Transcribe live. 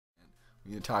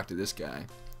We need to talk to this guy.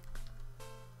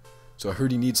 So I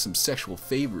heard he needs some sexual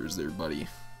favors there, buddy.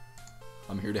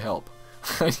 I'm here to help.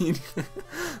 I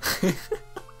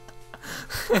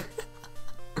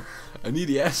need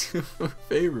to ask him a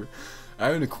favor. I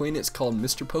have an acquaintance called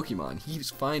Mr. Pokemon. He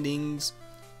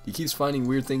keeps finding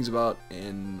weird things about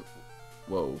and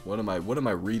whoa, what am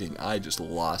I reading? I just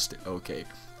lost it. Okay.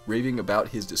 Raving about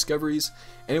his discoveries.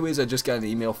 Anyways, I just got an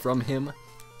email from him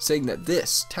saying that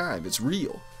this time it's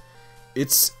real.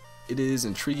 It is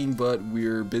intriguing, but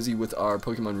we're busy with our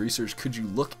Pokemon research. Could you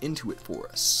look into it for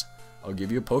us? I'll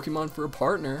give you a Pokemon for a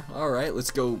partner. Alright,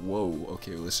 let's go. Whoa,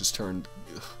 okay, let's just turn.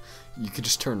 Ugh. You could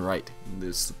just turn right.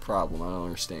 That's the problem. I don't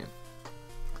understand.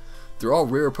 They're all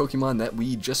rare Pokemon that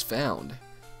we just found.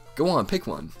 Go on, pick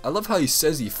one. I love how he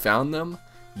says he found them,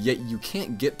 yet you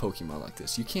can't get Pokemon like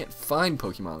this. You can't find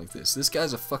Pokemon like this. This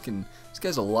guy's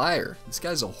a liar. This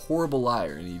guy's a horrible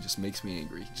liar, and he just makes me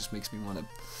angry. He just makes me want to.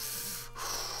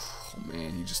 Oh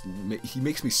man, he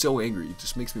makes me so angry. He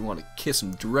just makes me want to kiss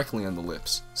him directly on the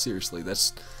lips. Seriously,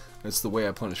 that's the way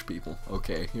I punish people.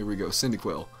 Okay, here we go.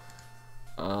 Cyndaquil.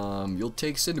 You'll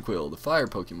take Cyndaquil, the fire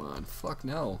Pokemon. Fuck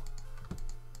no.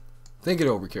 Think it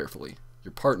over carefully.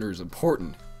 Your partner is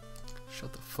important.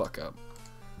 Shut the fuck up.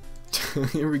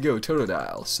 Here we go,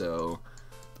 Totodile. So,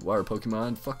 the water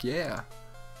Pokemon. Fuck yeah.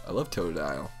 I love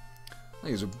Totodile. I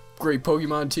think he's a great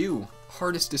Pokemon too.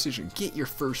 Hardest decision. Get your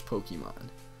first Pokemon.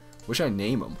 Wish I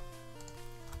name him.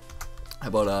 How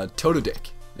about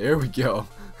Totodick? There we go.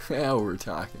 Now we're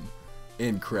talking.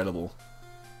 Incredible.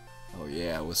 Oh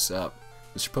yeah, what's up?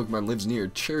 Mr. Pokemon lives near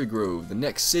Cherry Grove, the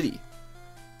next city.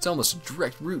 It's almost a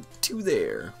direct route to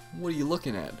there. What are you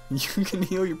looking at? You can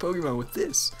heal your Pokemon with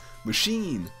this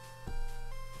machine.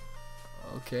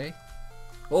 Okay.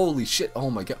 Holy shit. Oh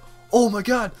my god. Oh my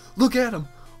god. Look at him.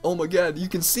 Oh my god. You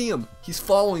can see him. He's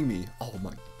following me. Oh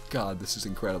my god. This is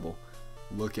incredible.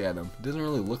 Look at him. It doesn't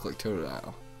really look like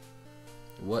Totodile.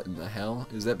 What in the hell?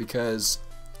 Is that because...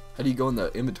 How do you go in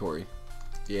the inventory?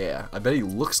 Yeah. I bet he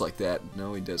looks like that.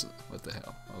 No, he doesn't. What the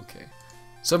hell? Okay.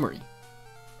 Summary.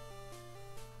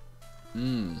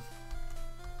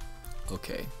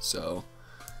 Okay, so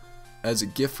as a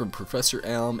gift from Professor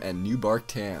Elm and New Bark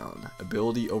Town,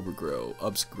 ability Overgrow,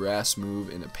 ups grass move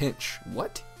in a pinch.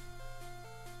 What?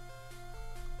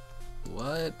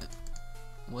 What?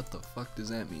 What the fuck does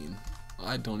that mean?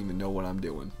 I don't even know what I'm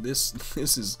doing. This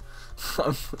is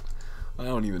I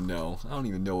don't even know. I don't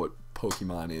even know what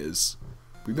Pokemon is.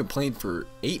 We've been playing for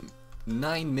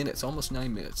 9 minutes, almost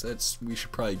 9 minutes. We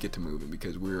should probably get to moving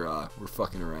because we're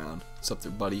fucking around. What's up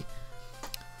there, buddy?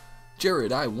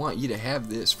 Jared, I want you to have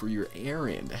this for your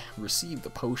errand. Receive the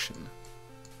potion.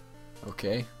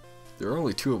 Okay. There are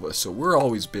only 2 of us, so we're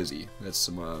always busy. That's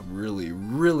some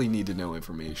really need to know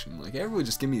information. Like, everyone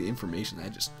just give me the information I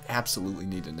just absolutely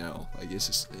need to know. Like,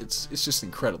 it's just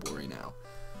incredible right now.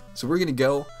 So we're gonna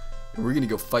go and we're gonna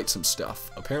go fight some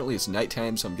stuff. Apparently it's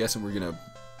nighttime, so I'm guessing we're gonna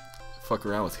fuck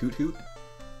around with Hoot Hoot.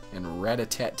 And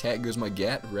rat-a-tat-tat goes my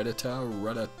gat.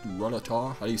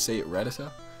 Ratata. How do you say it?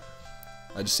 Ratata?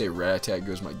 I just say rat-a-tat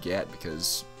goes my gat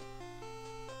because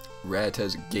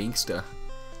Ratata's a gangsta.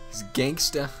 He's a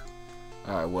gangsta.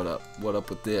 Alright, what up? What up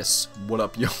with this? What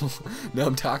up, yo? Now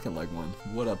I'm talking like one.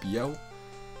 What up, yo?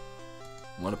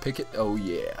 Wanna pick it? Oh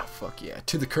yeah, fuck yeah.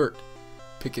 To the Kurt.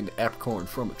 Pick an apricorn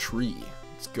from a tree.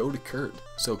 Let's go to Kurt.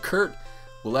 So Kurt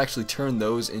will actually turn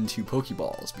those into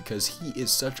Pokeballs because he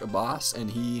is such a boss,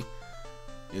 and he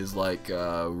is like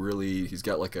he's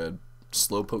got like a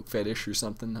slowpoke fetish or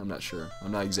something. I'm not sure.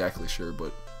 I'm not exactly sure,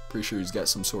 but pretty sure he's got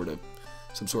some sort of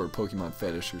Pokemon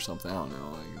fetish or something. I don't know.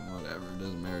 Like, whatever. It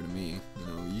doesn't matter to me. You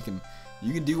know, you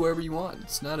can do whatever you want.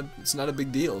 It's not a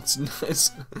big deal.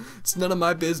 It's none of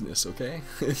my business. Okay.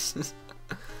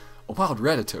 A wild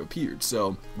Rattata appeared.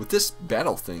 So with this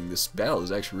battle thing, this battle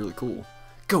is actually really cool.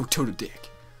 Go Totodick.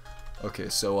 Okay,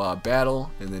 so battle,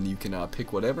 and then you can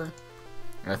pick whatever.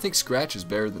 And I think Scratch is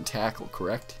better than Tackle,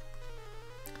 correct?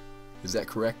 Is that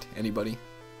correct? Anybody?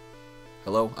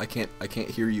 Hello? I can't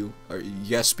hear you. You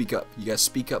guys speak up. You guys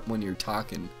speak up when you're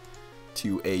talking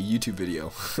to a YouTube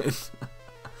video.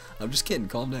 I'm just kidding.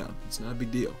 Calm down. It's not a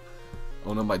big deal.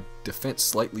 Oh no, my defense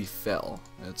slightly fell.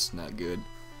 That's not good.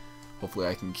 Hopefully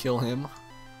I can kill him.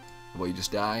 Will you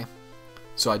just die?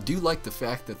 So I do like the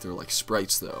fact that they're like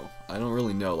sprites though. I don't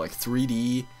really know, like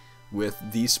 3D with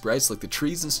these sprites, like the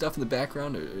trees and stuff in the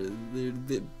background.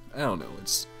 I don't know.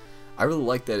 I really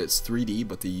like that it's 3D,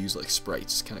 but they use like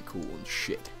sprites. It's kind of cool and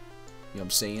shit. You know what I'm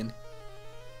saying?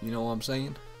 You know what I'm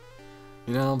saying?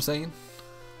 You know what I'm saying?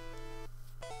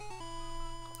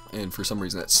 And for some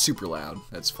reason that's super loud.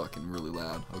 That's fucking really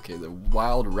loud. Okay, the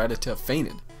wild Rattata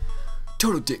fainted.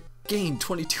 Totodick Gain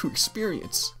 22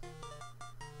 experience.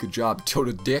 Good job,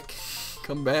 Totodick.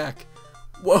 Come back.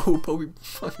 Whoa,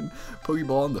 fucking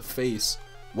Pokeball in the face.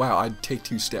 Wow, I'd take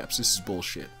 2 steps. This is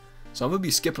bullshit. So I'm gonna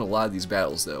be skipping a lot of these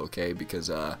battles though, okay? Because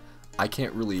I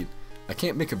can't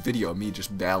make a video of me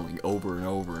just battling over and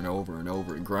over and over and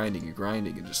over and grinding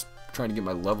and just trying to get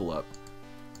my level up.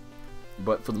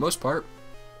 But for the most part,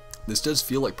 this does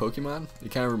feel like Pokemon.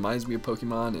 It kind of reminds me of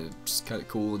Pokemon, and it's kind of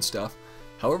cool and stuff.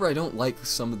 However, I don't like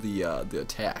some of the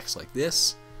attacks. Like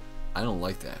this, I don't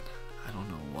like that. I don't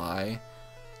know why.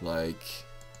 Like,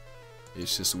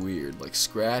 it's just weird. Like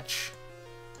Scratch,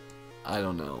 I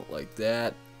don't know. Like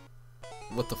that.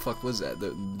 What the fuck was that?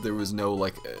 There was no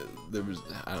like.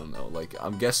 I don't know. Like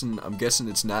I'm guessing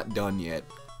it's not done yet.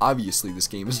 Obviously, this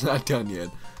game is not done yet.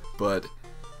 But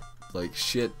like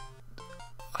shit.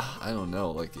 I don't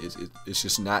know, like it's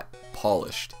just not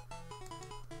polished.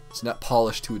 It's not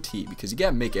polished to a T, because you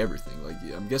gotta make everything. Like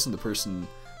I'm guessing the person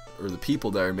or the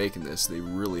people that are making this, they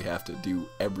really have to do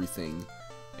everything,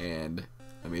 and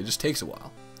I mean it just takes a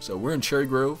while. So we're in Cherry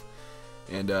Grove,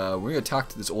 and we're gonna talk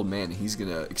to this old man, and he's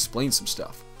gonna explain some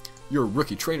stuff. You're a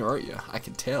rookie trainer, aren't you? I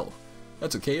can tell.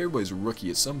 That's okay. Everybody's a rookie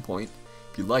at some point.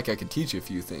 If you'd like, I can teach you a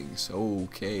few things.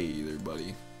 Okay, there,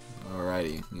 buddy.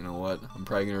 Alrighty. You know what? I'm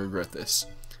probably gonna regret this.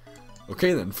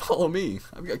 Okay then, follow me.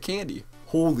 I've got candy.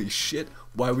 Holy shit,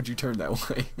 why would you turn that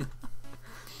way?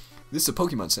 This is a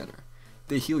Pokemon Center.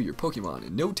 They heal your Pokemon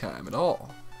in no time at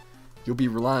all. You'll be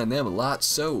relying on them a lot,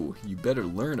 so you better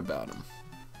learn about them.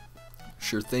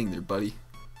 Sure thing there, buddy.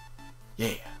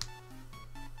 Yeah.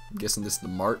 I'm guessing this is the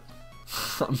mart.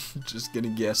 I'm just gonna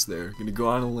guess there. Gonna go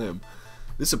on a limb.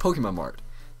 This is a Pokemon Mart.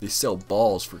 They sell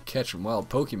balls for catching wild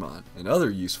Pokemon and other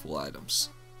useful items.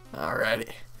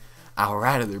 Alrighty.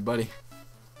 Alrighty there, buddy.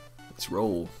 Let's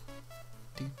roll.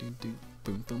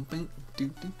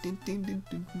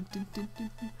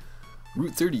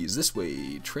 Route 30 is this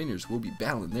way. Trainers will be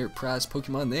battling their prize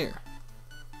Pokemon there.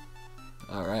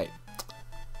 Alright.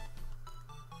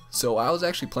 So I was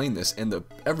actually playing this, and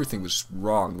everything was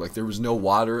wrong. Like there was no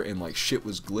water, and like shit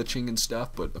was glitching and stuff,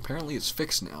 but apparently it's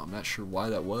fixed now. I'm not sure why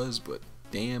that was, but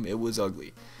damn, it was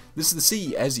ugly. This is the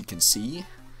sea, as you can see.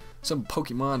 Some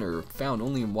Pokemon are found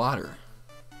only in water.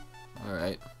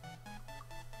 Alright.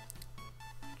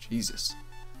 Jesus.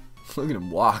 Look at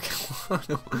him walk. What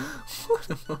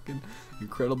a fucking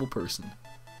incredible person.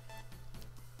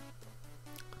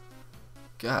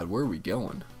 God, where are we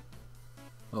going?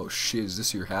 Oh shit, is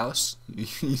this your house?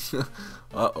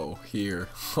 Uh-oh, here.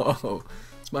 Oh,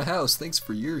 it's my house. Thanks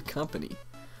for your company.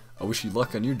 I wish you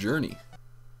luck on your journey.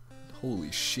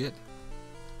 Holy shit.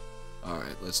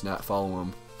 Alright, let's not follow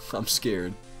him. I'm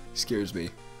scared. He scares me.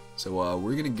 So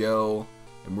we're gonna go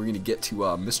and we're gonna get to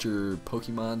Mr.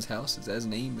 Pokemon's house. Is that his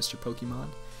name? Mr. Pokemon?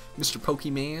 Mr.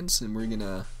 Pokemon's, and we're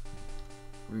gonna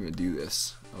do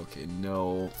this. Okay,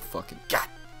 no fucking god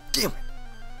damn it.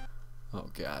 Oh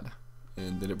god.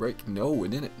 And did it break? No,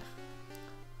 it didn't.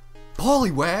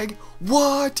 Poliwag?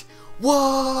 What?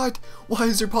 What? Why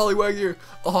is there Poliwag here?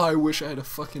 Oh, I wish I had a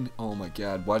fucking... Oh my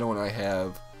god, why don't I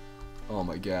have... Oh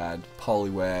my god,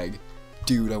 Poliwag.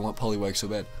 Dude, I want Poliwag so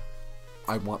bad.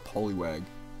 I want Poliwag.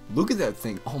 Look at that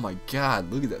thing. Oh my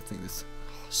god, look at that thing. That's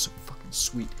so fucking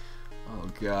sweet. Oh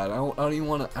god, I don't even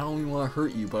want to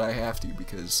hurt you, but I have to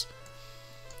because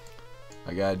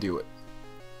I gotta do it.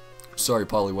 Sorry,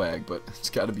 Poliwag, but it's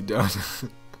gotta be done.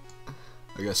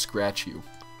 I gotta scratch you.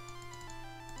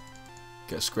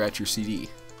 Gotta scratch your CD.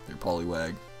 There,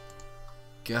 Poliwag.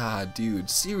 God, dude,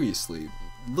 seriously.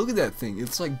 Look at that thing.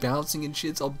 It's like bouncing and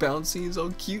shit. It's all bouncy. It's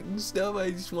all cute and stuff.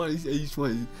 I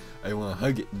want to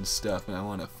hug it and stuff, and I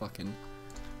want to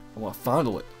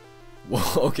fondle it.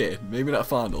 Well, okay, maybe not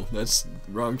fondle. That's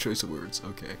the wrong choice of words.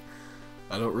 Okay,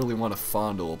 I don't really want to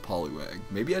fondle a Poliwag.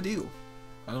 Maybe I do.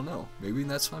 I don't know. Maybe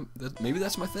that's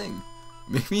my thing.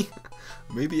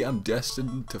 Maybe I'm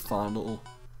destined to fondle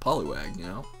Poliwag. You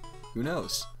know? Who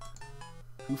knows?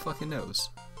 Who fucking knows?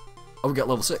 Oh, we got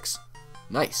level 6.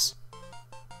 Nice.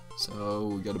 So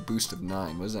we got a boost of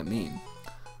 9. What does that mean?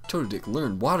 Totodick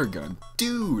learned Water Gun.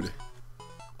 Dude!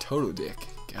 Totodick.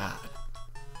 God.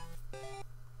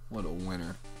 What a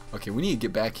winner. Okay, we need to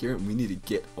get back here and we need to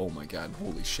get... Oh my god,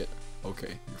 holy shit.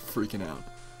 Okay, you're freaking out.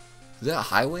 Is that a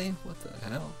highway? What the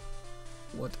hell?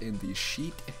 What in the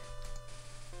sheet?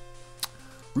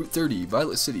 Route 30,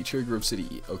 Violet City, Cherry Grove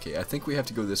City. Okay, I think we have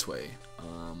to go this way.